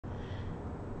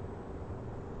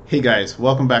Hey guys,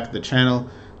 welcome back to the channel.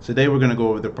 Today we're going to go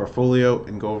over the portfolio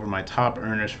and go over my top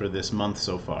earners for this month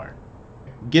so far.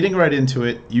 Getting right into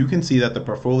it, you can see that the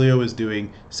portfolio is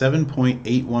doing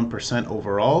 7.81%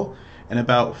 overall and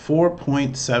about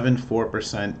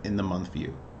 4.74% in the month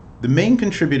view. The main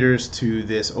contributors to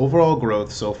this overall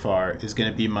growth so far is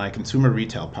going to be my consumer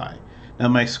retail pie. Now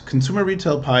my consumer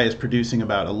retail pie is producing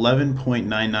about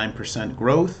 11.99%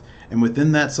 growth, and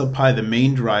within that sub-pie the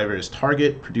main driver is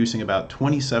Target, producing about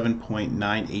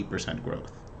 27.98%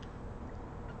 growth.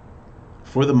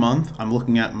 For the month, I'm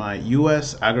looking at my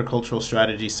US agricultural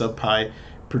strategy sub-pie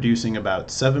producing about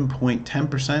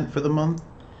 7.10% for the month.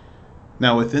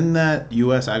 Now within that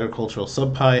US agricultural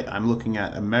sub-pie, I'm looking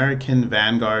at American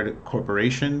Vanguard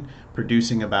Corporation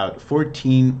producing about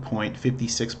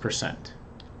 14.56%.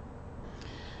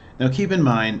 Now keep in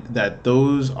mind that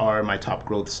those are my top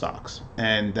growth stocks,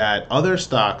 and that other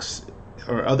stocks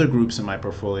or other groups in my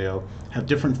portfolio have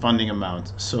different funding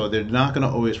amounts, so they're not going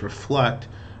to always reflect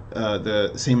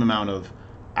the same amount of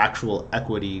actual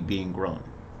equity being grown.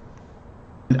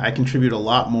 I contribute a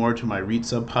lot more to my REIT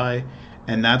sub-pie,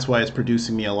 and that's why it's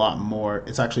producing me a lot more.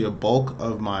 It's actually a bulk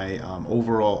of my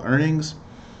overall earnings,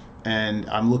 and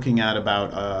I'm looking at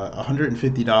about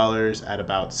 $150 at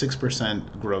about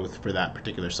 6% growth for that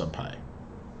particular sub-pie.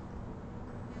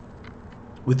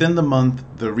 Within the month,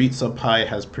 the REIT sub-pie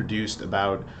has produced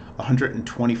about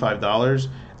 $125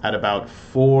 at about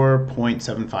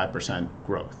 4.75%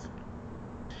 growth.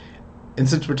 And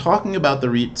since we're talking about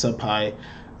the REIT sub-pie,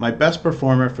 my best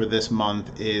performer for this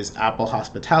month is Apple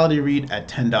Hospitality REIT at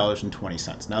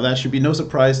 $10.20. Now that should be no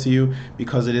surprise to you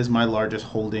because it is my largest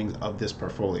holdings of this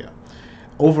portfolio.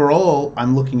 Overall,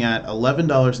 I'm looking at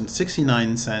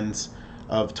 $11.69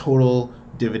 of total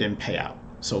dividend payout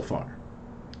so far.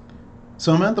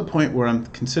 So I'm at the point where I'm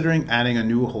considering adding a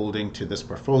new holding to this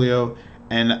portfolio,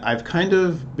 and I've kind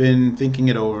of been thinking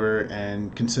it over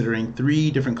and considering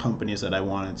 3 different companies that I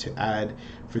wanted to add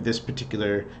for this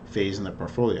particular phase in the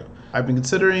portfolio. I've been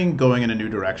considering going in a new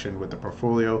direction with the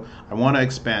portfolio. I want to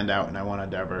expand out and I want to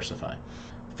diversify.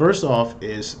 First off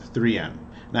is 3M.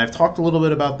 Now I've talked a little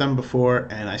bit about them before,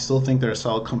 and I still think they're a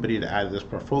solid company to add to this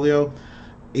portfolio.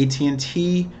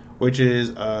 ATnT, which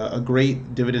is a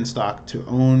great dividend stock to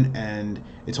own, and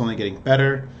it's only getting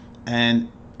better.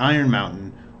 And Iron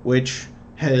Mountain, which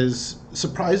has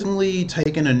surprisingly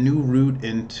taken a new route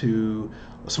into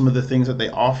some of the things that they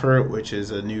offer, which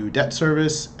is a new debt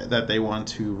service that they want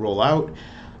to roll out.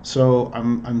 So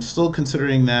I'm still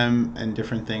considering them and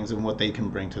different things and what they can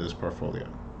bring to this portfolio.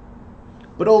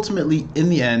 But ultimately, in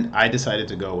the end, I decided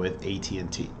to go with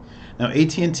ATnT. Now,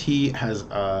 ATnT has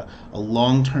a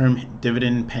long-term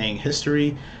dividend-paying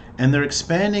history, and they're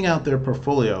expanding out their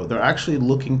portfolio. They're actually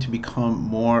looking to become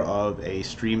more of a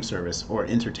stream service or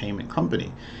entertainment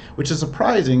company, which is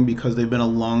surprising because they've been a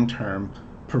long-term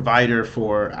provider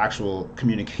for actual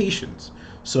communications.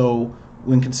 So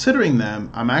when considering them,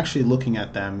 I'm actually looking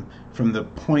at them from the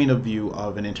point of view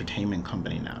of an entertainment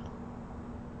company now.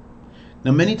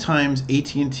 Now, many times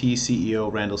AT&T CEO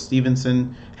Randall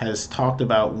Stephenson has talked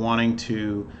about wanting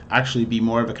to actually be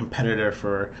more of a competitor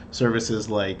for services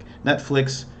like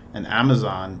Netflix and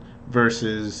Amazon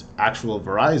versus actual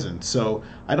Verizon. So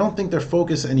I don't think their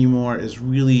focus anymore is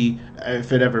really,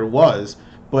 if it ever was,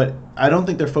 but I don't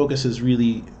think their focus is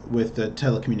really with the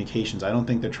telecommunications. I don't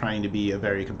think they're trying to be a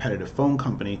very competitive phone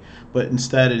company, but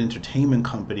instead an entertainment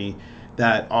company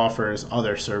that offers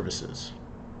other services.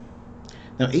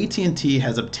 Now, AT&T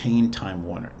has obtained Time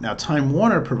Warner. Now, Time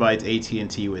Warner provides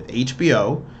AT&T with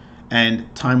HBO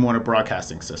and Time Warner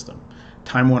Broadcasting System.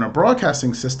 Time Warner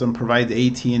Broadcasting System provides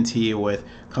AT&T with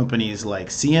companies like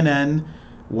CNN,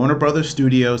 Warner Brothers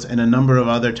Studios, and a number of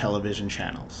other television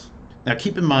channels. Now,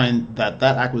 keep in mind that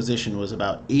that acquisition was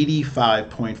about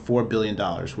 $85.4 billion,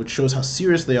 which shows how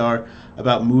serious they are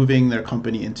about moving their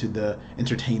company into the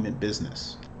entertainment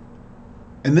business.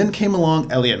 And then came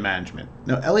along Elliott Management.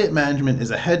 Now, Elliott Management is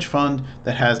a hedge fund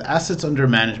that has assets under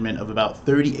management of about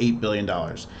 $38 billion.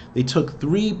 They took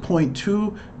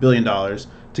 $3.2 billion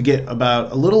to get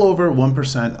about a little over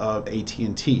 1% of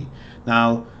AT&T.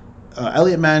 Now,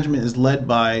 Elliott Management is led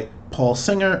by Paul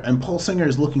Singer, and Paul Singer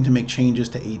is looking to make changes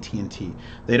to AT&T.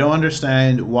 They don't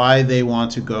understand why they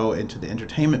want to go into the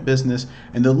entertainment business,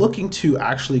 and they're looking to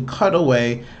actually cut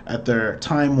away at their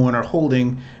Time Warner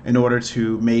holding in order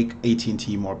to make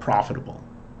AT&T more profitable.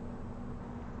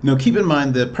 Now keep in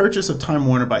mind the purchase of Time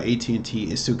Warner by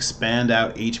AT&T is to expand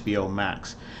out HBO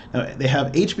Max. Now they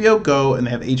have HBO Go and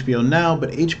they have HBO Now,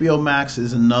 but HBO Max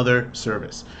is another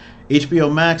service.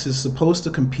 HBO Max is supposed to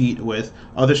compete with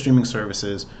other streaming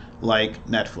services like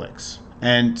Netflix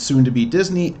and soon to be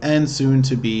Disney and soon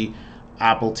to be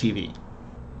Apple TV.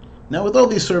 Now, with all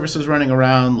these services running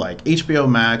around like HBO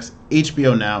Max,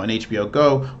 HBO Now, and HBO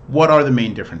Go, what are the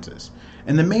main differences?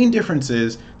 And the main difference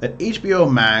is that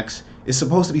HBO Max is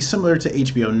supposed to be similar to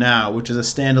HBO Now, which is a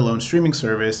standalone streaming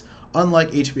service,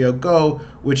 unlike HBO Go,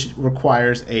 which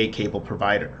requires a cable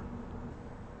provider.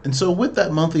 And so with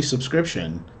that monthly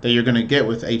subscription that you're going to get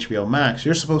with HBO Max,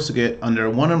 you're supposed to get under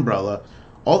one umbrella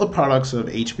all the products of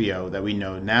HBO that we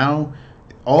know now,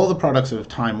 all the products of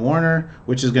Time Warner,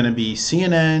 which is going to be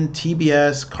CNN,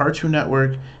 TBS, Cartoon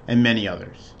Network, and many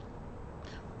others.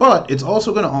 But it's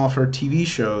also going to offer TV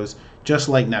shows just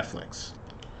like Netflix.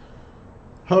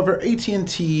 However,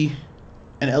 AT&T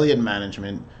and Elliott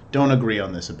Management don't agree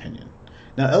on this opinion.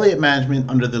 Now, Elliott Management,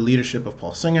 under the leadership of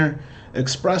Paul Singer,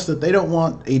 expressed that they don't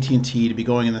want AT&T to be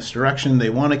going in this direction. They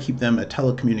want to keep them a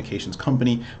telecommunications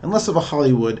company and less of a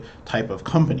Hollywood type of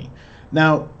company.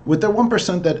 Now, with the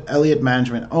 1% that Elliott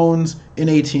Management owns in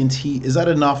AT&T, is that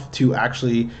enough to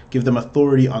actually give them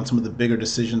authority on some of the bigger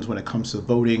decisions when it comes to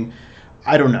voting?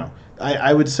 I don't know.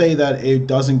 I would say that it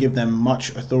doesn't give them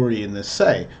much authority in this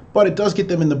say, but it does get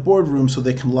them in the boardroom so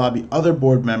they can lobby other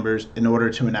board members in order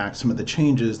to enact some of the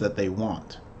changes that they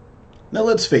want. Now,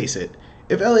 let's face it.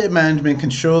 If Elliott Management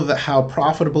can show that how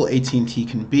profitable AT&T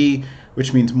can be,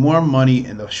 which means more money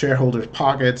in the shareholders'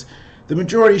 pockets, the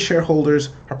majority shareholders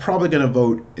are probably going to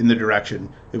vote in the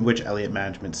direction in which Elliott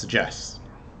Management suggests.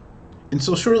 And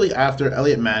so shortly after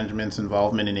Elliott Management's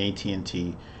involvement in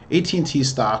AT&T, AT&T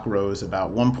stock rose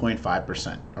about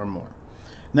 1.5% or more.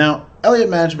 Now, Elliott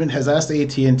Management has asked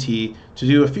AT&T to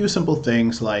do a few simple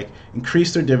things like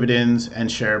increase their dividends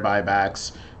and share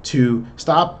buybacks, to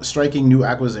stop striking new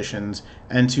acquisitions,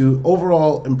 and to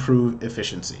overall improve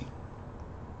efficiency.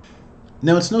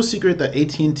 Now, it's no secret that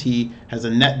AT&T has a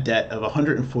net debt of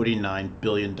 $149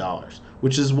 billion,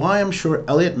 which is why I'm sure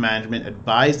Elliott Management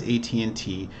advised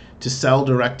AT&T to sell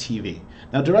DirecTV.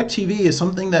 Now, DirecTV is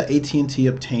something that AT&T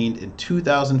obtained in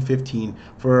 2015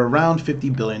 for around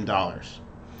 $50 billion.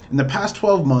 In the past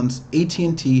 12 months,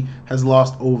 AT&T has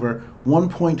lost over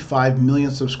 1.5 million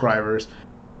subscribers.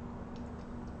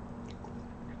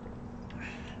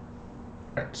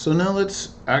 So now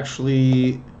let's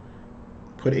actually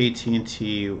put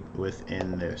AT&T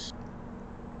within this.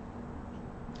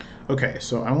 Okay,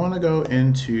 so I want to go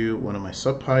into one of my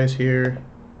subpies here,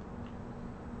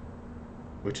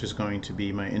 which is going to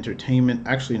be my entertainment.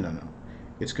 Actually, no.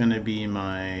 It's going to be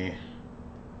my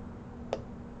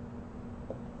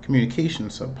communication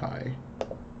subpie,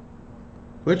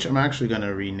 which I'm actually going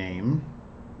to rename.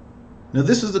 Now,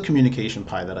 this is the communication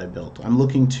pie that I built. I'm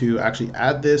looking to actually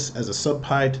add this as a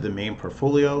subpie to the main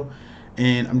portfolio,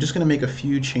 and I'm just going to make a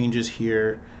few changes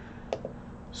here.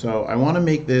 So I want to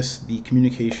make this the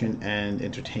communication and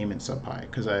entertainment subpie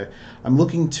because I'm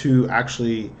looking to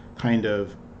actually kind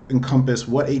of encompass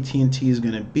what AT&T is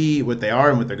going to be, what they are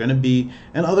and what they're going to be,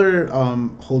 and other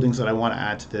holdings that I want to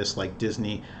add to this, like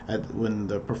Disney, when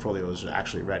the portfolio is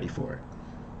actually ready for it.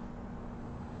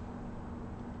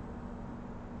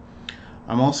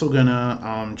 I'm also going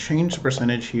to change the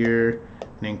percentage here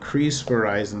and increase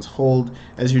Verizon's hold.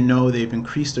 As you know, they've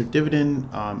increased their dividend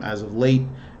as of late,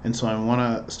 and so I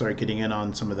want to start getting in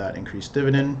on some of that increased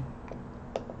dividend.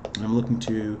 I'm looking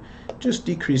to just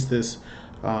decrease this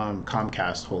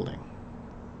Comcast holding.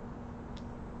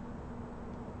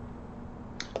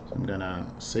 So I'm going to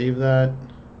save that.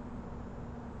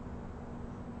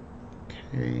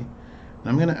 Okay, and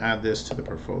I'm going to add this to the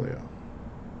portfolio.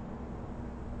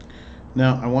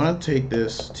 Now, I want to take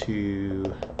this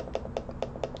to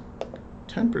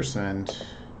 10%, kind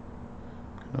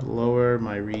of lower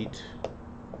my REIT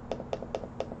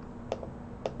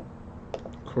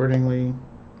accordingly.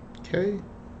 Okay,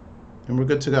 and we're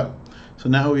good to go. So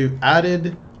now we've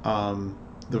added the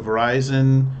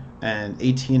Verizon and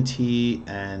AT&T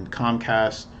and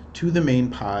Comcast to the main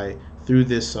pie through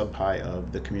this subpie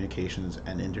of the communications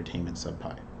and entertainment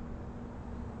subpie.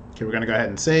 Okay, we're going to go ahead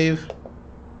and save.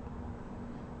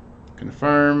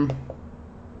 Confirm.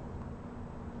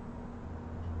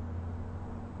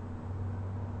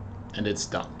 And it's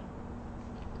done.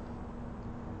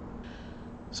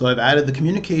 So I've added the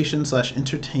communication /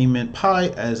 entertainment pie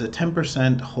as a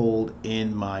 10% hold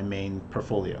in my main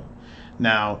portfolio.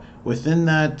 Now, within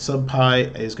that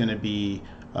subpie is going to be,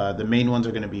 the main ones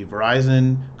are going to be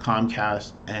Verizon,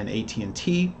 Comcast, and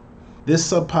AT&T.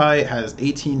 This subpie has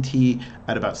AT&T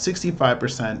at about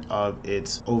 65% of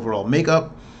its overall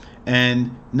makeup.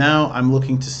 And now I'm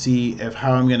looking to see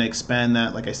how I'm going to expand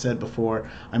that. Like I said before,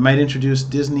 I might introduce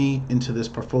Disney into this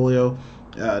portfolio.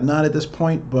 Not at this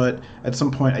point, but at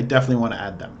some point I definitely want to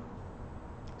add them.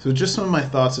 So just some of my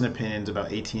thoughts and opinions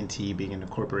about AT&T being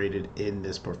incorporated in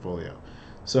this portfolio.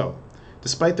 So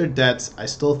despite their debts, I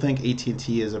still think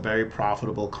AT&T is a very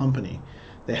profitable company.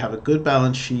 They have a good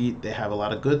balance sheet, they have a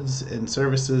lot of goods and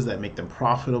services that make them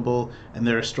profitable, and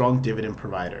they're a strong dividend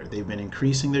provider. They've been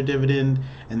increasing their dividend,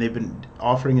 and they've been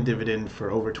offering a dividend for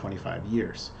over 25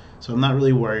 years. So I'm not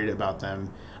really worried about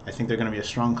them. I think they're going to be a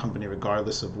strong company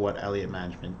regardless of what Elliott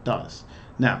Management does.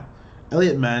 Now,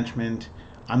 Elliott Management,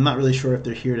 I'm not really sure if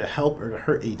they're here to help or to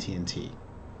hurt AT&T.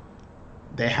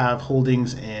 They have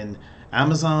holdings in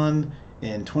Amazon,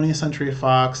 in 20th Century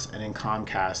Fox, and in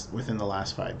Comcast within the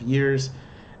last 5 years.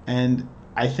 And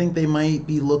I think they might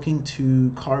be looking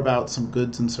to carve out some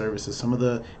goods and services, some of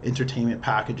the entertainment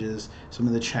packages, some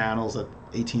of the channels that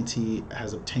AT&T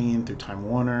has obtained through Time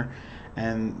Warner,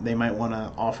 and they might want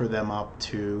to offer them up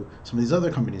to some of these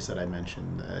other companies that I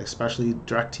mentioned, especially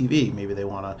DirecTV. Maybe they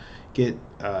want to get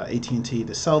AT&T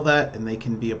to sell that, and they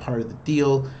can be a part of the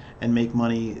deal and make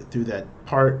money through that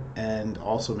part, and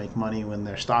also make money when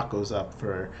their stock goes up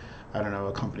for, I don't know,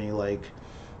 a company like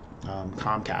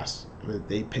Comcast.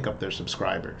 They pick up their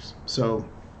subscribers. So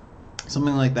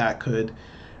something like that could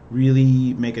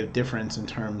really make a difference in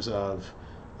terms of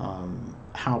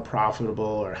how profitable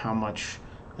or how much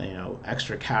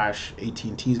extra cash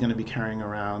AT&T is going to be carrying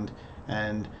around,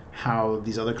 and how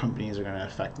these other companies are going to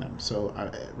affect them.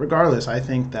 So regardless, I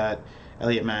think that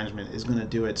Elliott Management is going to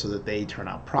do it so that they turn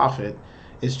out profit.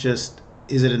 It's just,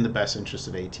 is it in the best interest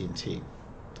of AT&T?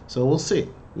 So we'll see.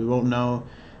 We won't know.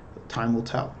 Time will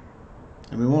tell.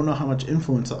 And we won't know how much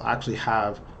influence they'll actually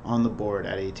have on the board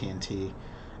at AT&T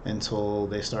until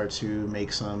they start to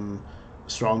make some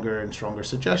stronger and stronger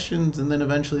suggestions, and then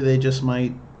eventually they just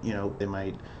might, they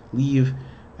might leave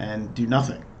and do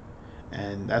nothing.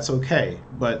 And that's okay.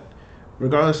 But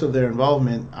regardless of their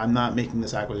involvement, I'm not making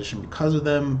this acquisition because of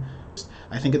them.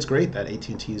 I think it's great that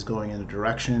AT&T is going in a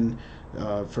direction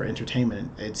for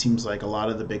entertainment. It seems like a lot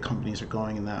of the big companies are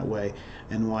going in that way,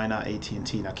 and why not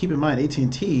AT&T? Now, keep in mind,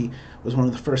 AT&T was one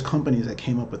of the first companies that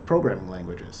came up with programming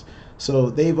languages. So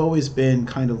they've always been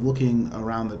kind of looking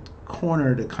around the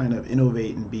corner to kind of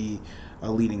innovate and be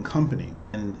a leading company.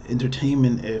 And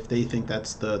entertainment, if they think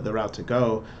that's the route to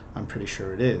go, I'm pretty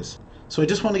sure it is. So I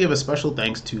just want to give a special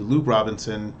thanks to Luke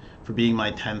Robinson for being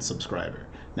my 10th subscriber.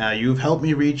 Now, you've helped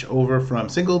me reach over from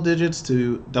single digits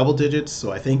to double digits,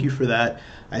 so I thank you for that.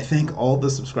 I thank all the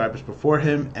subscribers before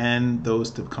him and those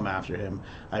to come after him.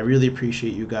 I really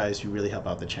appreciate you guys. You really help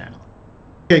out the channel.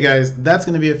 Okay, guys, that's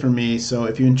going to be it for me. So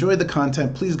if you enjoyed the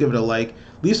content, please give it a like.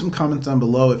 Leave some comments down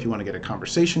below if you want to get a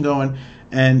conversation going,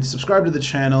 and subscribe to the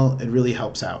channel. It really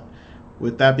helps out.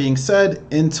 With that being said,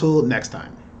 until next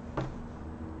time.